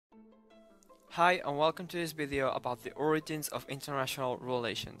Hi and welcome to this video about the origins of international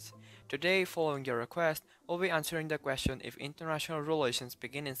relations. Today, following your request, we'll be answering the question if international relations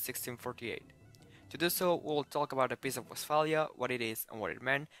begin in 1648. To do so, we will talk about the Peace of Westphalia, what it is and what it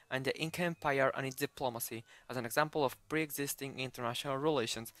meant, and the Inca Empire and its diplomacy as an example of pre-existing international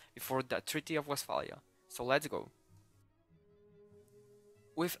relations before the Treaty of Westphalia. So let's go.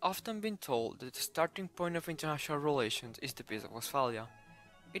 We've often been told that the starting point of international relations is the Peace of Westphalia.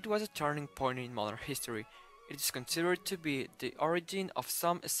 It was a turning point in modern history. It is considered to be the origin of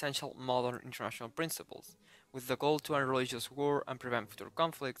some essential modern international principles. With the goal to end religious war and prevent future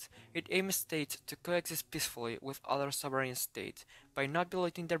conflicts, it aims states to coexist peacefully with other sovereign states by not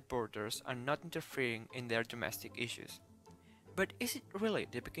violating their borders and not interfering in their domestic issues. But is it really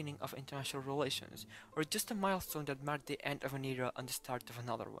the beginning of international relations, or just a milestone that marked the end of an era and the start of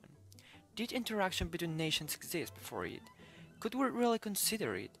another one? Did interaction between nations exist before it? Could we really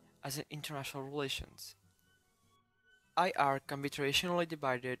consider it as an international relations? IR can be traditionally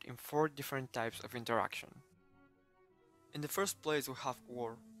divided in four different types of interaction. In the first place we have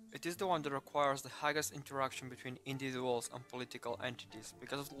war. It is the one that requires the highest interaction between individuals and political entities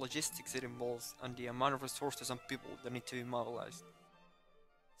because of the logistics it involves and the amount of resources and people that need to be mobilized.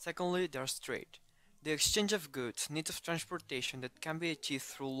 Secondly, there's trade. The exchange of goods, needs of transportation that can be achieved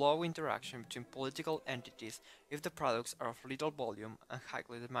through low interaction between political entities if the products are of little volume and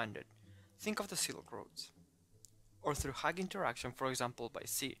highly demanded. Think of the Silk Roads. Or through high interaction, for example by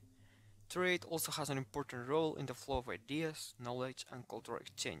sea. Trade also has an important role in the flow of ideas, knowledge, and cultural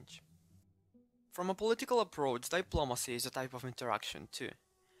exchange. From a political approach, diplomacy is a type of interaction too.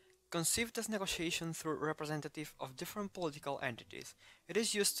 Conceived as negotiation through representatives of different political entities, it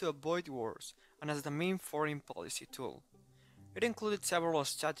is used to avoid wars and as the main foreign policy tool. It included several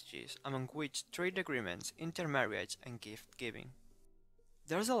strategies, among which trade agreements, intermarriage, and gift-giving.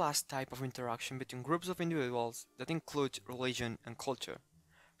 There is a last type of interaction between groups of individuals that includes religion and culture.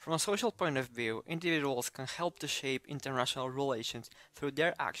 From a social point of view, individuals can help to shape international relations through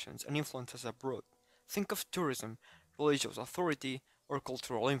their actions and influences abroad. Think of tourism, religious authority, or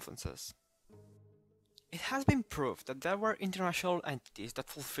cultural influences. It has been proved that there were international entities that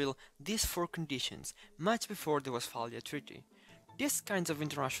fulfill these four conditions much before the Westphalia Treaty. These kinds of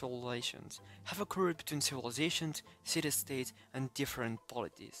international relations have occurred between civilizations, city-states, and different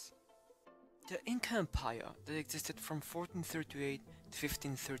polities. The Inca Empire that existed from 1438 to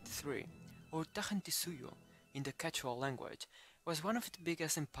 1533, or Tajantisuyo in the Quechua language, was one of the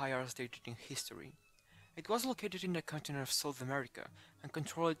biggest empires dated in history. It was located in the continent of South America and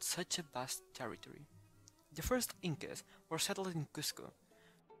controlled such a vast territory. The first Incas were settled in Cusco,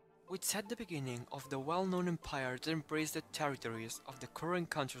 which set the beginning of the well-known empire that embraced the territories of the current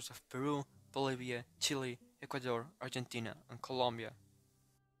countries of Peru, Bolivia, Chile, Ecuador, Argentina, and Colombia.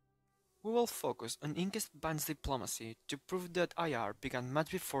 We will focus on Inca's advanced diplomacy to prove that IR began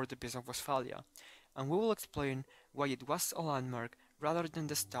much before the Peace of Westphalia, and we will explain why it was a landmark rather than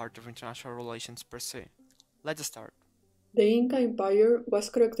the start of international relations per se. Let's start. The Inca Empire was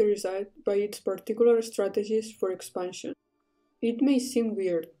characterized by its particular strategies for expansion. It may seem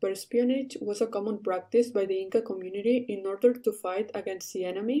weird, but espionage was a common practice by the Inca community in order to fight against the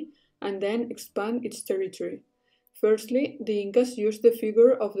enemy and then expand its territory. Firstly, the Incas used the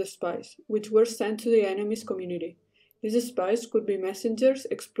figure of the spies, which were sent to the enemy's community. These spies could be messengers,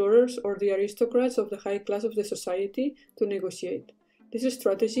 explorers, or the aristocrats of the high class of the society to negotiate. This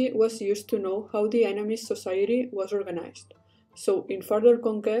strategy was used to know how the enemy's society was organized. So, in further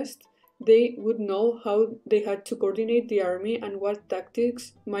conquest, they would know how they had to coordinate the army and what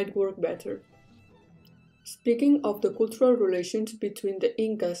tactics might work better. Speaking of the cultural relations between the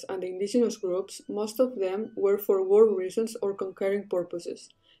Incas and the indigenous groups, most of them were for war reasons or conquering purposes.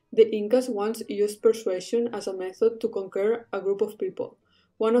 The Incas once used persuasion as a method to conquer a group of people.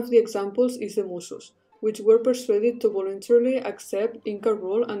 One of the examples is the Musus, which were persuaded to voluntarily accept Inca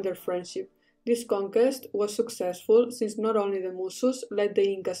rule and their friendship. This conquest was successful since not only the Musus let the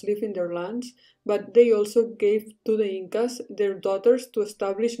Incas live in their lands, but they also gave to the Incas their daughters to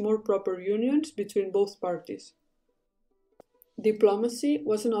establish more proper unions between both parties. Diplomacy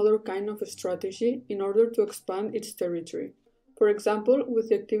was another kind of strategy in order to expand its territory, for example, with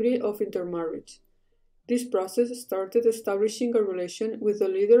the activity of intermarriage. This process started establishing a relation with the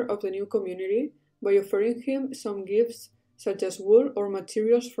leader of the new community by offering him some gifts such as wool or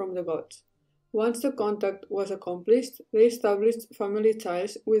materials from the gods. Once the contact was accomplished, they established family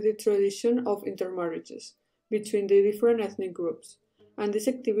ties with the tradition of intermarriages between the different ethnic groups, and this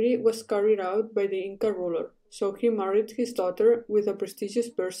activity was carried out by the Inca ruler, so he married his daughter with a prestigious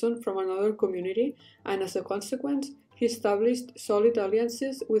person from another community, and as a consequence, He established solid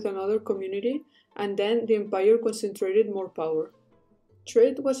alliances with another community, and then the empire concentrated more power.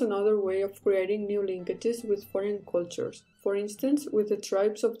 Trade was another way of creating new linkages with foreign cultures, for instance, with the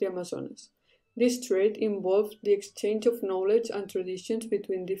tribes of the Amazonas. This trade involved the exchange of knowledge and traditions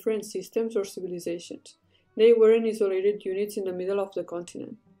between different systems or civilizations. They weren't isolated units in the middle of the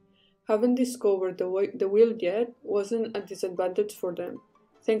continent. Having discovered the wheel yet wasn't a disadvantage for them.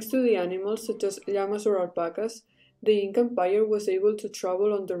 Thanks to the animals such as llamas or alpacas, the Inca Empire was able to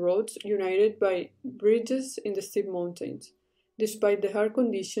travel on the roads united by bridges in the steep mountains. Despite the hard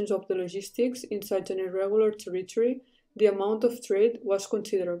conditions of the logistics in such an irregular territory, the amount of trade was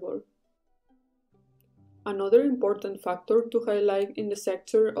considerable. Another important factor to highlight in the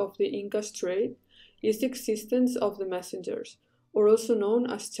sector of the Inca's trade is the existence of the messengers, or also known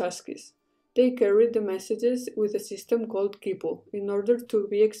as chasquis. They carried the messages with a system called quipu in order to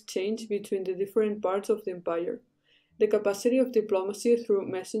be exchanged between the different parts of the empire. The capacity of diplomacy through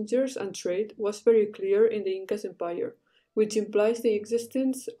messengers and trade was very clear in the Inca's empire, which implies the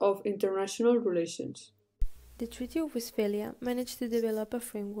existence of international relations. The Treaty of Westphalia managed to develop a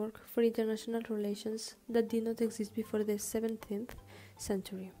framework for international relations that did not exist before the 17th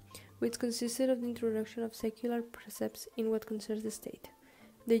century, which consisted of the introduction of secular precepts in what concerns the state,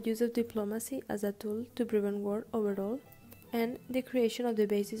 the use of diplomacy as a tool to prevent war overall, and the creation of the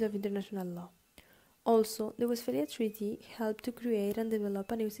basis of international law. Also, the Westphalia Treaty helped to create and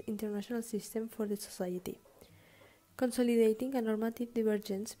develop a new international system for the society, consolidating a normative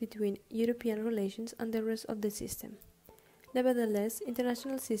divergence between European relations and the rest of the system. Nevertheless,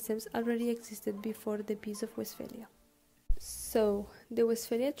 international systems already existed before the Peace of Westphalia. So, the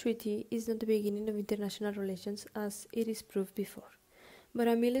Westphalia Treaty is not the beginning of international relations as it is proved before, but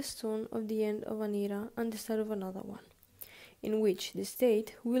a milestone of the end of an era and the start of another one, in which the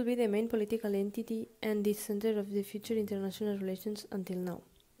state will be the main political entity and the center of the future international relations until now.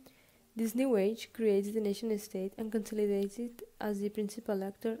 This new age creates the nation-state and consolidates it as the principal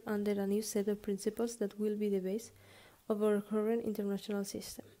actor under a new set of principles that will be the base of our current international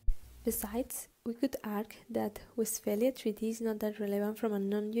system. Besides, we could argue that Westphalia Treaty is not that relevant from a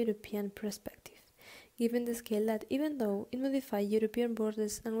non-European perspective, given the scale that even though it modified European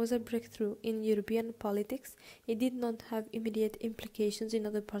borders and was a breakthrough in European politics, it did not have immediate implications in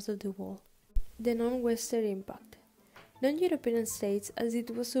other parts of the world. The non-Western impact. Non-European states, as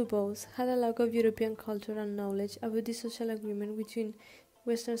it was supposed, had a lack of European culture and knowledge about the social agreement between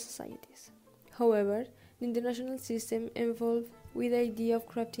Western societies. However, the international system evolved with the idea of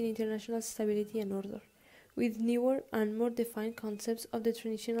crafting international stability and order, with newer and more defined concepts of the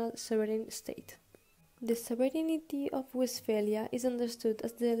traditional sovereign state. The sovereignty of Westphalia is understood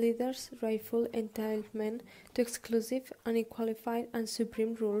as the leader's rightful entitlement to exclusive, unqualified, and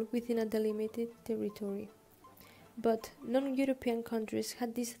supreme rule within a delimited territory. But non-European countries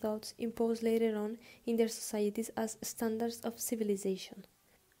had these thoughts imposed later on in their societies as standards of civilization.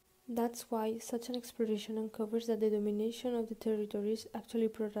 That's why such an expression uncovers that the domination of the territories actually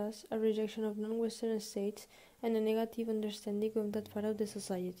brought us a rejection of non-Western states and a negative understanding of that part of the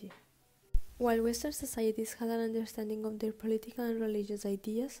society. While Western societies had an understanding of their political and religious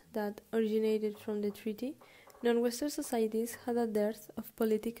ideas that originated from the treaty, non-Western societies had a dearth of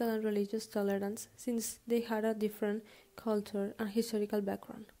political and religious tolerance since they had a different culture and historical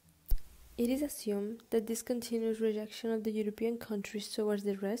background. It is assumed that this continuous rejection of the European countries towards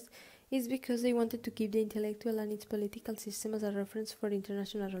the rest is because they wanted to keep the intellectual and its political system as a reference for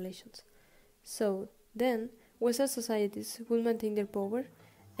international relations. So, then, Western societies will maintain their power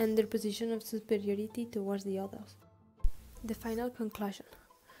and their position of superiority towards the others. The final conclusion.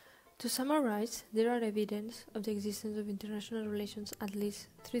 To summarize, there are evidence of the existence of international relations at least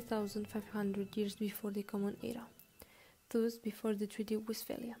 3,500 years before the Common Era, thus before the Treaty of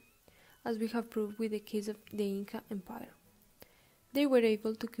Westphalia, as we have proved with the case of the Inca Empire. They were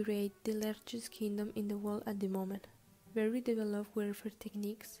able to create the largest kingdom in the world at the moment, very developed warfare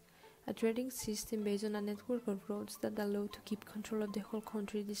techniques, a trading system based on a network of roads that allowed to keep control of the whole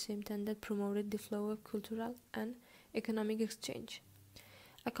country at the same time that promoted the flow of cultural and economic exchange,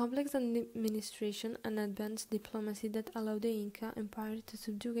 a complex administration and advanced diplomacy that allowed the Inca Empire to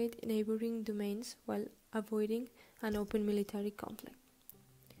subjugate neighboring domains while avoiding an open military conflict.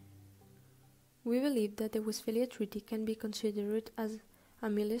 We believe that the Westphalia Treaty can be considered as a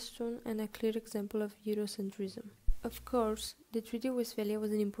milestone and a clear example of Eurocentrism. Of course, the Treaty of Westphalia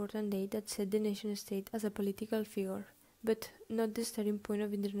was an important date that set the nation-state as a political figure, but not the starting point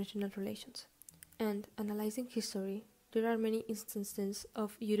of international relations. And, analyzing history, there are many instances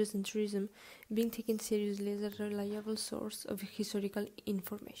of Eurocentrism being taken seriously as a reliable source of historical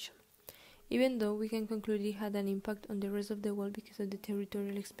information. Even though we can conclude it had an impact on the rest of the world because of the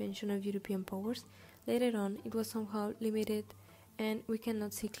territorial expansion of European powers, later on it was somehow limited and we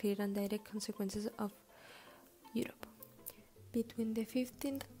cannot see clear and direct consequences of Europe. Between the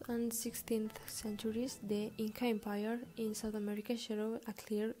 15th and 16th centuries, the Inca Empire in South America showed a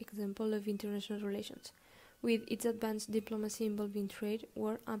clear example of international relations, with its advanced diplomacy involving trade,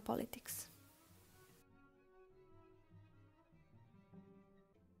 war, and politics.